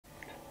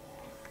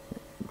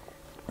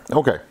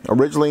Okay,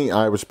 originally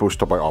I was supposed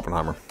to talk about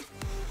Oppenheimer.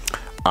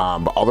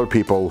 But other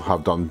people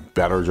have done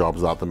better jobs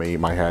of that than me.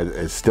 My head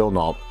is still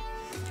not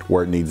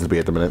where it needs to be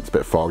at the minute. It's a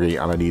bit foggy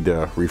and I need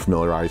to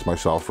refamiliarize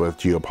myself with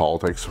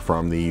geopolitics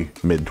from the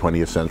mid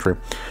 20th century.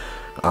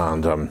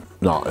 And I'm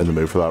not in the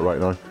mood for that right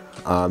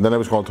now. Then I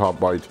was going to talk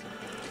about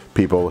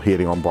people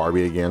hating on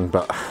Barbie again,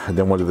 but I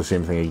didn't want to do the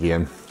same thing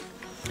again.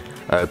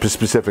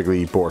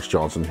 Specifically Boris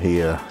Johnson.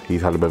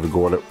 He's had a bit of a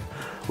go at it,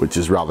 which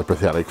is rather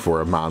pathetic for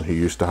a man who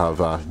used to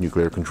have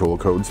nuclear control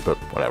codes, but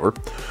whatever.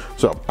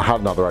 So I had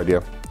another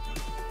idea.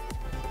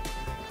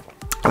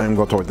 I'm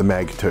going to talk about The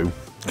Meg 2,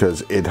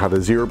 because it had a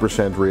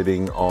 0%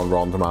 rating on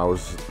Rotten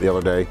Tomatoes the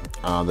other day,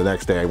 and the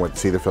next day I went to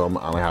see the film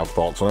and I have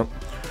thoughts on it.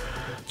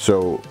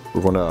 So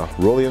we're going to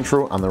roll the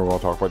intro and then we're going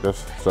to talk about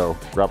this. So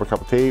grab a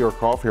cup of tea or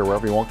coffee or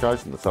wherever you want,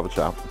 guys, and let's have a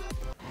chat.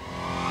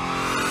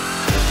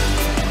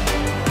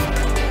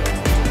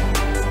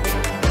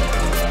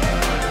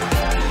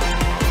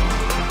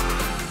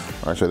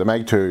 Alright, so The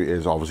Meg 2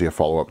 is obviously a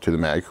follow-up to The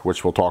Meg,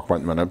 which we'll talk about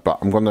in a minute, but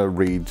I'm going to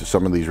read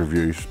some of these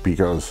reviews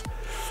because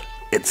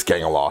it's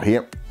getting a lot of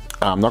hate.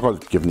 I'm not going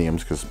to give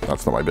names because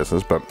that's not my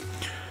business, but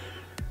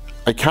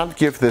I can't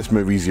give this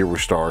movie 0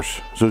 stars,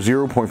 so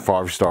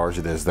 0.5 stars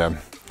it is then.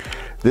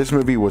 This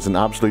movie was an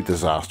absolute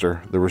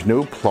disaster. There was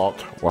no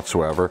plot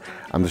whatsoever,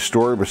 and the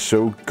story was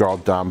so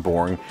goddamn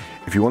boring.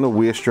 If you want to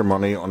waste your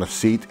money on a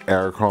seat,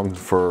 aircon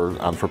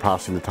for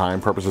passing the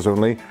time purposes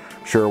only,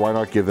 sure, why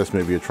not give this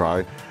movie a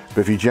try? But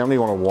if you generally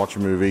want to watch a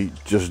movie,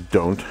 just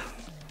don't.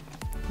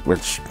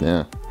 Which,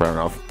 yeah, fair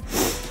enough.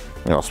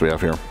 What else do we have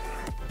here?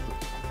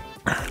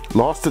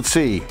 Lost at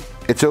Sea.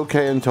 It's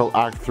okay until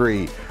Act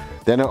 3.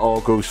 Then it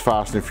all goes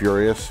fast and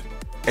furious.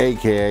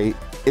 AKA,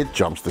 it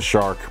jumps the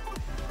shark.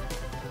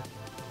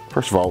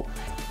 First of all,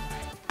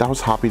 that was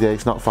Happy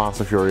Days, not Fast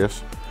and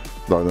Furious.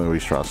 I don't know what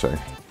he's trying to say.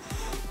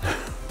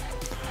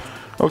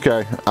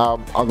 Okay,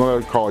 I'm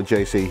going to call it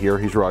JC here.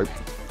 He's right.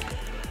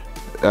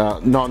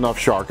 Not enough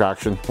shark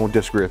action. Won't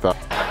disagree with that.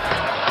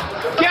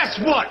 Guess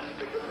what?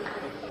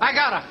 I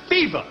got a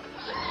fever.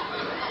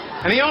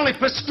 And the only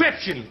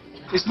prescription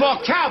is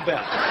more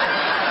cowbell.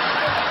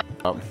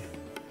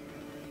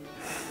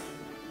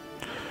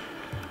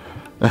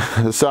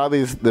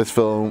 Sadly, this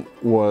film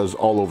was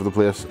all over the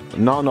place.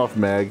 Not enough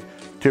Meg.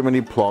 Too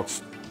many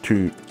plots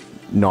to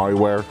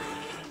nowhere.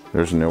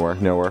 There's nowhere,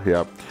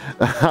 yeah.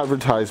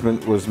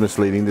 Advertisement was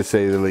misleading to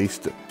say the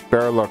least.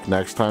 Better luck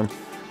next time.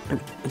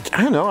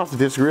 I don't know, I have to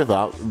disagree with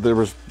that. There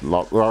was a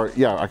lot,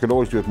 yeah, I could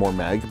always do with more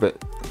Meg, but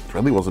it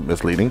really wasn't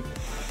misleading.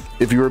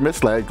 If you were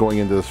misled going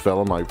into this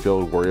film, I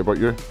feel worried about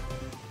you.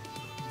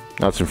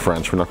 That's in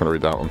French, we're not going to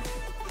read that one.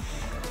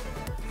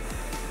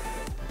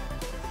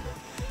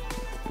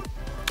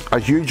 A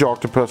huge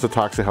octopus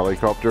attacks a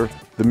helicopter.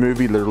 The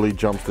movie literally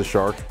jumps the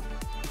shark.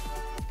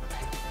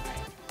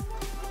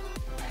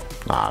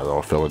 Nah,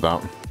 I'll fill with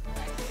that.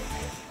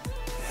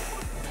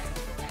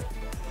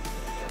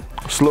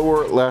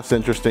 Slower, less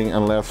interesting,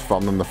 and less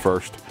fun than the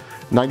first.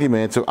 90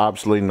 minutes of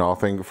absolutely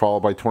nothing,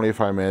 followed by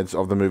 25 minutes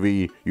of the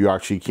movie you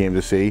actually came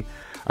to see.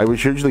 I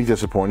was hugely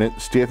disappointed.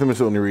 Statham is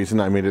the only reason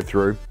I made it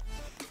through.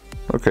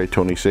 Okay,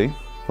 Tony C.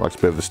 Likes a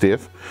bit of the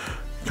Stath.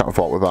 Can't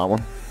fault with that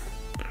one.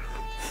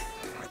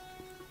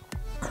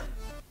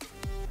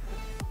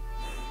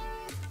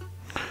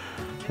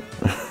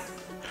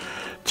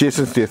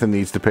 Jason Statham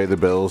needs to pay the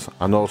bills,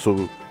 and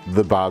also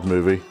the bad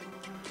movie.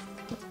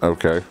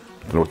 Okay,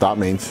 don't know what that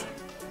means.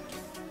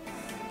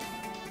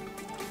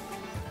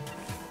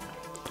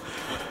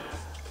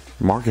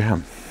 Mark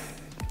M.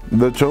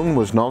 The tone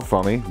was not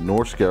funny,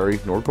 nor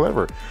scary, nor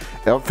clever.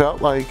 It felt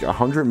like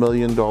 $100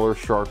 million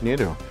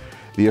Sharknado.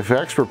 The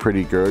effects were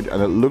pretty good,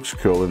 and it looks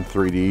cool in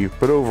 3D,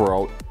 but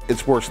overall,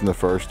 it's worse than the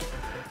first.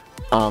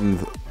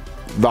 And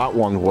that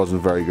one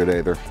wasn't very good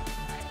either.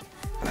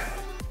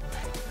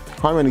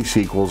 How many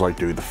sequels I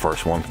do the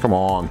first one? Come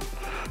on.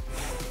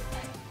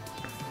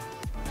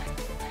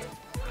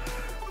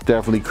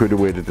 Definitely could have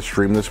waited to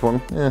stream this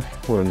one.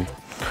 Wouldn't.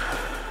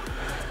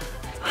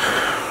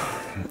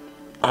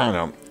 I don't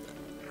know.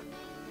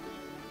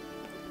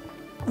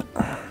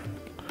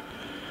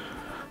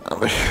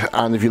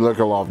 And if you look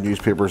at a lot of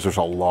newspapers, there's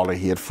a lot of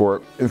hate for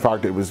it. In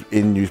fact, it was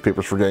in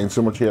newspapers for getting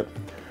so much hate.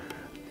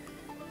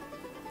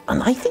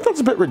 And I think that's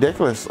a bit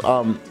ridiculous.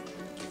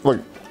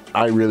 Look,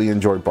 I really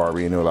enjoyed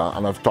Barbie, you know that.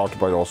 And I've talked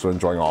about also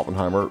enjoying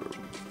Oppenheimer.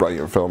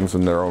 Brilliant films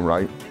in their own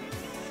right.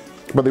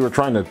 But they were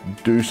trying to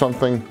do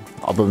something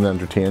other than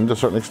entertain to a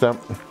certain extent.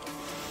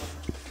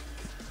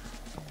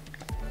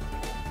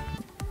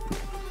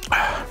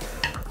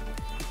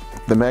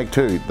 The Meg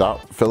 2,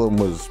 that film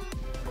was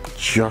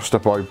just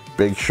about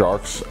big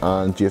sharks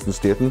and Jason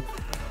Statham.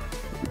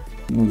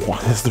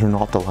 What is there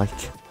not to like?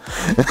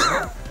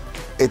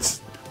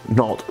 It's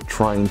not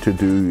trying to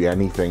do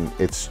anything,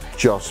 it's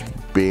just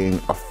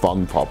being a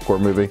fun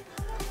popcorn movie.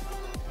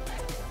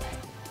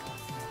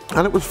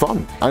 And it was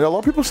fun. And a lot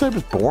of people say it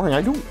was boring.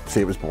 I don't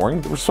say it was boring.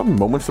 There were some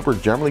moments that were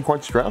generally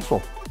quite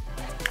stressful.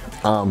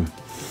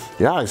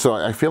 Yeah, so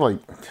I feel like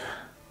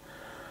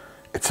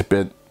it's a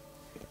bit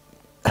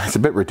it's a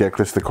bit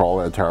ridiculous to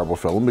call it a terrible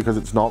film because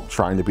it's not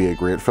trying to be a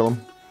great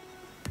film.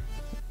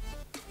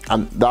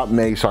 And that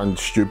may sound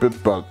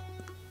stupid, but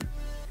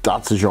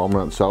that's the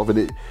genre itself.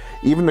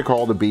 Even to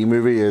call it a B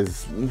movie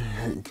is,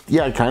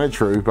 yeah, kind of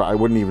true, but I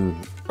wouldn't even,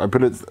 I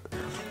put it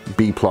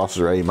B plus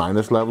or A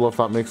minus level, if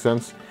that makes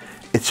sense.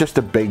 It's just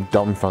a big,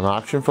 dumb, fun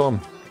action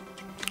film.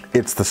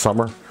 It's the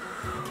summer.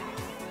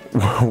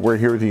 We're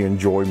here to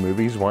enjoy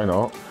movies, why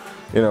not?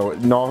 You know,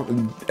 not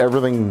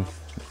everything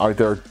out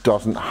there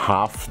doesn't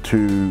have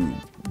to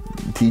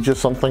teach us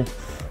something.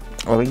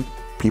 I think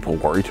people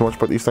worry too much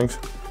about these things.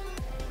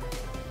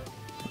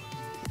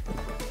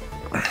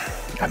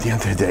 At the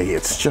end of the day,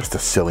 it's just a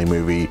silly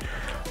movie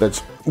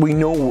that we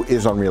know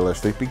is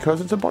unrealistic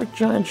because it's about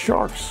giant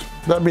sharks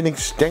that have been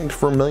extinct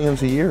for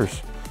millions of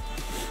years,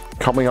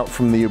 coming up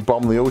from the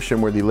bottom of the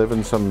ocean where they live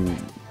in some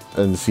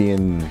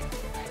insane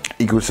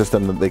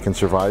ecosystem that they can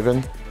survive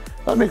in.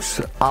 That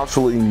makes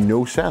absolutely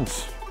no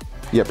sense,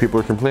 yet people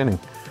are complaining.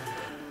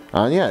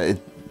 And yeah,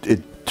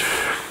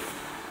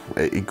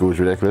 it goes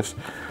ridiculous.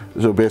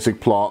 So basic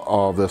plot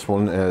of this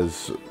one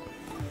is,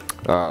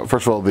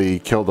 first of all, they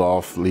killed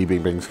off Li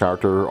Bingbing's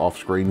character off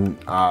screen.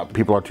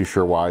 People aren't too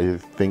sure why. I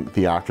think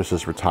the actress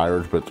is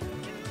retired, but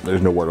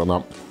there's no word on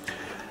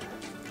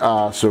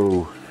that.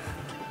 So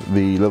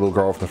the little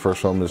girl from the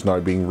first film is now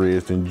being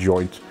raised in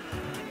joint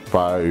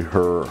by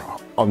her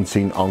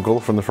unseen uncle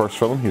from the first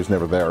film. He was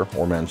never there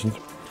or mentioned.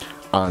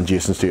 And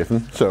Jason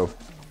Statham. So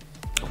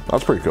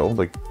that's pretty cool.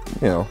 Like,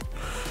 you know,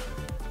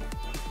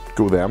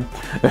 go them.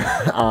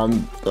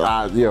 And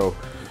you know,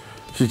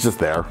 she's just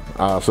there.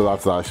 So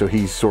that's that. So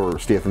he's sort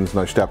of, Statham's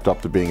now stepped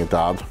up to being a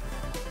dad.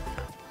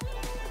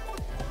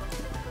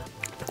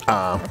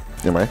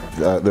 Anyway,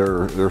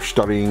 they're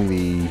studying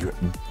the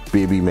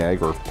baby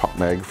Meg, or Pup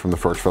Meg, from the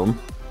first film.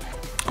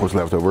 What was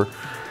left over.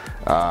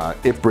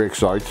 It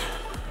breaks out.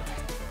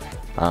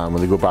 When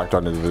they go back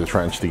down into the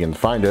trench to begin to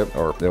find it,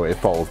 or you know, it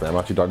follows them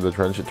actually down to the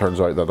trench. It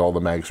turns out that all the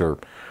Megs are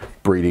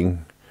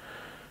breeding.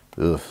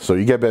 Ugh. So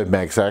you get a bit of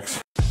Meg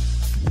sex.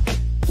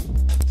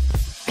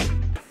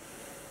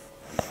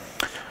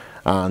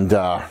 And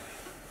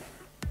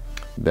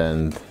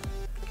then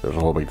there's a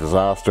whole big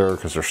disaster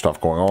because there's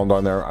stuff going on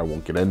down there. I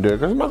won't get into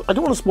it because I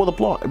don't want to spoil the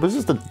plot. It was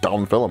just a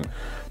dumb film.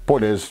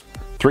 Point is,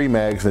 3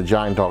 Megs and a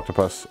giant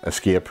octopus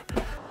escape.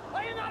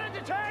 Are you not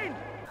entertained?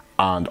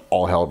 And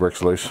all hell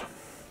breaks loose.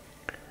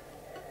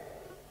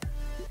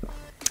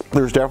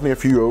 There's definitely a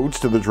few odes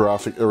to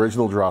the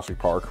original Jurassic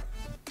Park.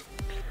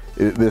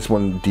 This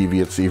one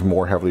deviates even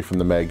more heavily from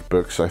the Meg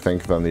books, I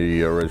think, than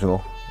the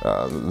original.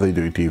 They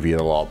do deviate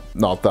a lot.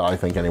 Not that I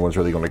think anyone's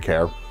really going to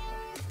care,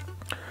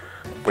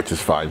 which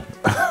is fine.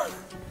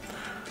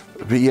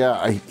 But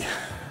yeah,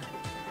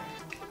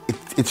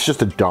 it's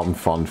just a dumb,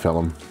 fun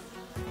film.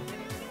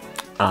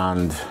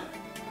 And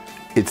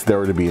it's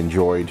there to be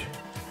enjoyed.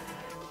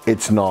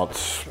 It's not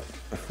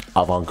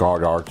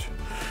avant-garde art.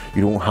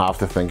 You don't have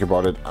to think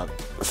about it.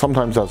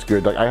 Sometimes that's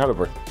good. Like, I had a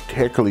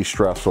particularly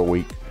stressful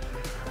week,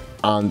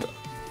 and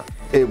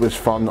it was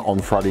fun on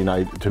Friday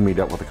night to meet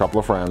up with a couple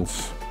of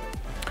friends,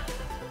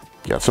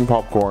 get some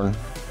popcorn,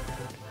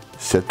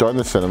 sit down in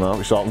the cinema.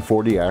 We saw it in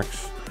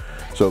 4DX,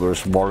 so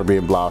there's water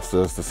being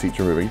blasted as the seats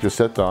are moving. Just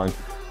sit down.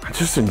 I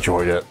just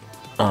enjoyed it,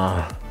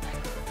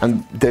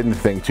 and didn't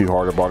think too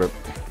hard about it.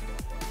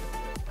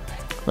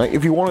 Like,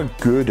 if you want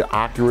a good,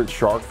 accurate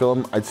shark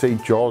film, I'd say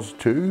Jaws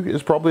 2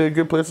 is probably a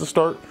good place to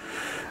start.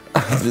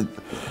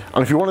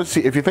 And if you want to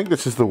see, if you think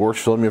this is the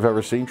worst film you've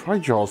ever seen, try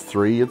Jaws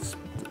 3. It's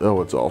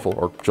awful.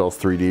 Or Jaws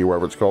 3D,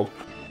 whatever it's called.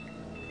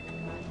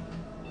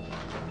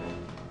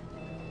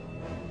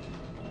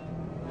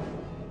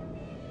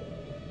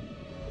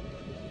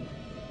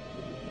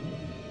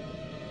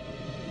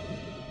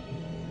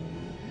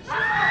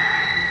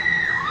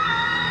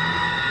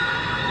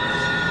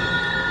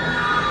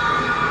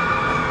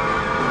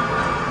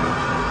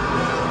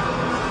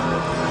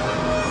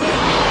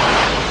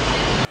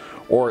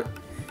 Or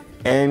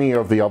any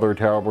of the other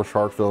terrible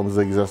shark films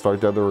that exist out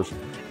there.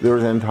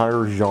 There's an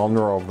entire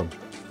genre of them.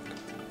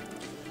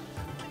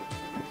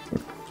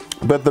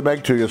 But the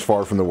Meg 2 is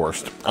far from the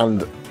worst.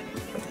 And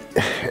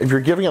if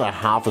you're giving it a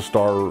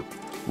half-a-star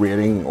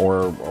rating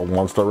or a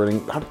 1-star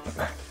rating,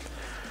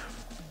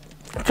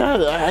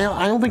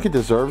 I don't think it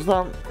deserves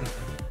that.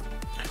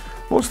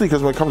 Mostly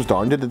because when it comes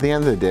down to it, at the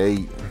end of the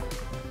day,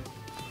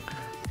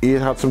 it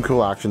had some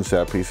cool action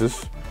set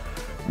pieces.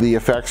 The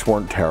effects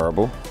weren't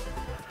terrible.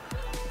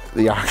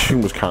 The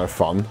action was kind of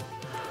fun.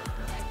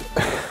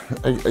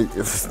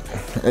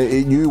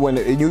 It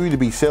knew to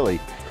be silly.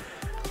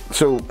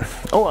 So,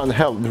 oh, and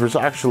hell, there was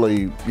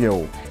actually, you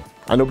know,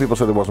 I know people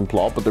said there wasn't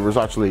plot, but there was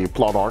actually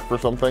plot arc for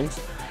some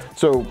things.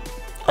 So,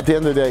 at the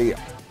end of the day,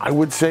 I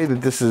would say that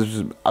this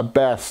is at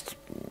best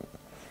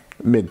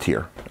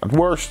mid-tier. At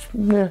worst,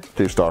 yeah,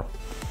 2-star.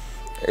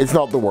 It's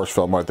not the worst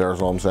film out there,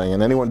 is all I'm saying.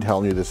 And anyone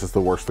telling you this is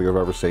the worst thing I've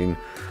ever seen,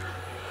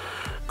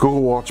 go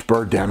watch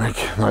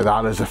Birdemic. Now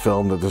that is a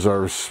film that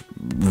deserves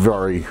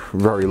very,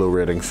 very low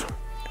ratings.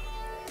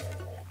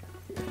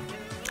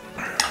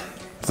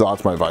 So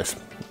that's my advice.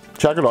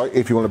 Check it out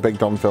if you want a big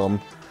dumb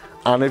film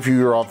And if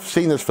you have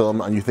seen this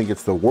film and you think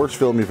it's the worst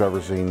film you've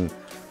ever seen,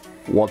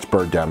 watch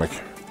Birdemic.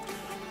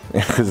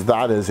 Because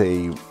that is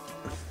a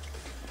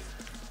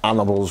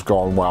animals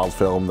gone wild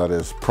film that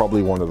is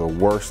probably one of the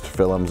worst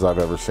films I've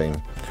ever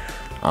seen.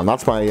 And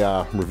that's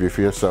my review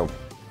for you. So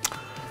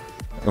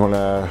I'm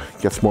gonna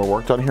get some more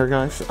work done here,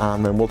 guys,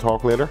 and then we'll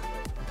talk later.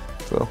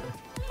 So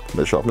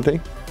finish off my tea.